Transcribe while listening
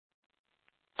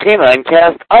Canine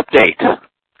Cast Update.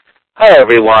 Hi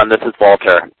everyone, this is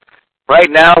Walter. Right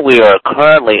now we are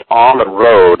currently on the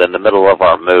road in the middle of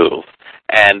our move.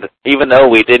 And even though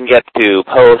we didn't get to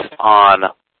post on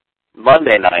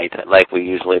Monday night like we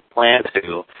usually plan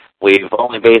to, we've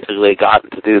only basically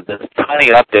gotten to do this tiny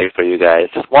update for you guys.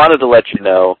 Just wanted to let you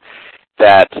know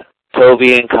that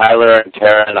Toby and Kyler and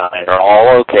Tara and I are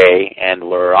all okay, and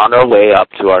we're on our way up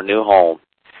to our new home.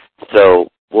 So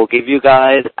we'll give you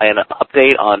guys an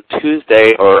update on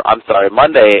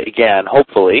Monday again,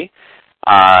 hopefully.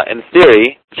 In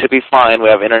theory, it should be fine. We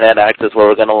have internet access where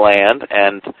we're going to land,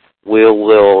 and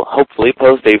we'll hopefully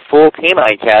post a full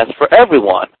Canine Cast for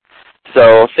everyone.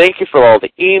 So thank you for all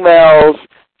the emails.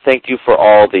 Thank you for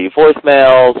all the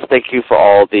voicemails. Thank you for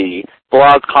all the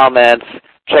blog comments,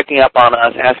 checking up on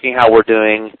us, asking how we're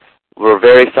doing. We're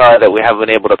very sorry that we haven't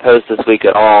been able to post this week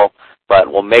at all,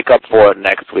 but we'll make up for it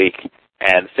next week.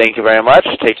 And thank you very much.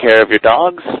 Take care of your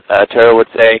dogs. Tara would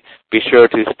say, be sure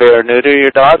to spay or neuter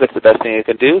your dog. It's the best thing you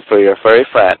can do for your furry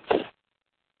friends.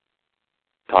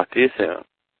 Talk to you soon.